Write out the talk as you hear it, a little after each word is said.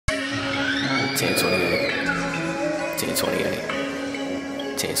1028, 1028,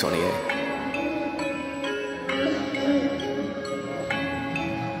 1028.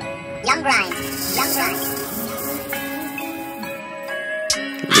 Young grind, young grind.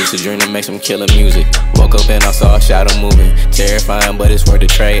 Lucid dream to make some killer music. Woke up and I saw a shadow moving. Terrifying, but it's worth the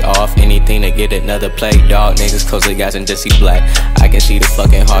trade off. Anything to get another play. Dog niggas close the guys and just see black. I can see the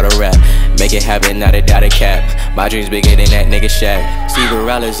fucking heart of rap. Make it happen, not a doubt a cap. My dreams bigger than that nigga shack. Sleep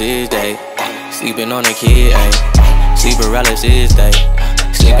paralysis day. Sleeping on a kid, ayy. Sleep paralysis day.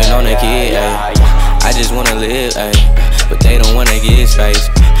 Sleeping on a kid, ayy. I just wanna live, ayy. But they don't wanna give space.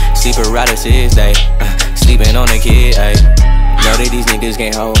 Sleep paralysis day. Sleeping on a kid, ayy. Know that these niggas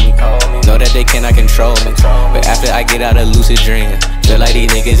can't hold me. Know that they cannot control me. But after I get out of lucid dream, feel like these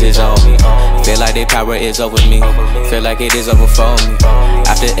niggas is on me. Feel like their power is over me. Feel like it is over for me.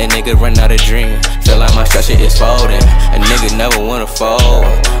 After a nigga run out of dream, feel like my structure is folding. A nigga never wanna fold.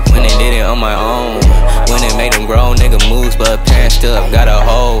 When they did it on my own. When it made them grown nigga moves, but parents still got a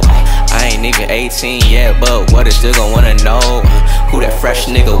hold. I ain't even 18 yet, but what is still gon' wanna know? Who that fresh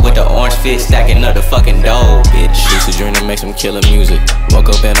nigga with the orange fit stacking up the fucking dough, bitch? Used to dream to make some killer music. Woke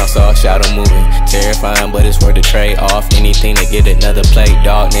up and I saw a shadow moving. Terrifying, but it's worth the trade off. Anything to get another play.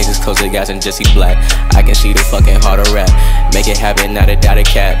 Dog niggas close the guys and just see black. I can see the fucking heart of rap. Make it happen, not a doubt a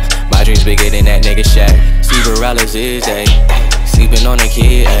cap. My dreams bigger than that nigga shack. Sleep paralysis, ayy. Sleeping on a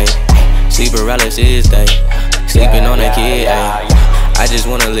kid, ayy. Sleep paralysis, ayy. Sleeping on a kid, ayy. I just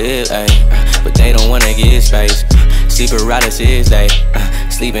wanna live, ayy. But they don't wanna give space. Sleep paralysis, ayy.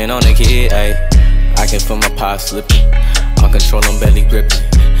 Sleeping on a kid, ayy. I can feel my paws slipping. On control, I'm barely gripping.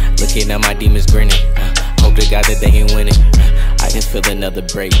 Looking at my demons grinning. Hope to God that they ain't winning. I can feel another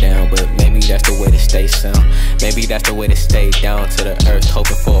breakdown, but maybe that's the way to stay sound. Maybe that's the way to stay down to the earth,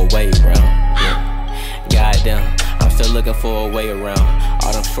 hoping for a way around. Yeah. Goddamn, I'm still looking for a way around.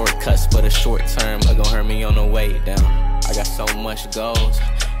 All them shortcuts for the short term are gonna hurt me on the way down. I got so much goals,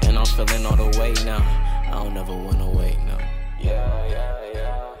 and I'm feeling all the way now. I don't ever wanna wait now. Yeah.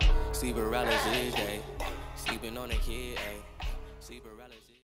 Sleep paralysis, ayy. Sleeping on a kid, ayy. Sleep paralysis.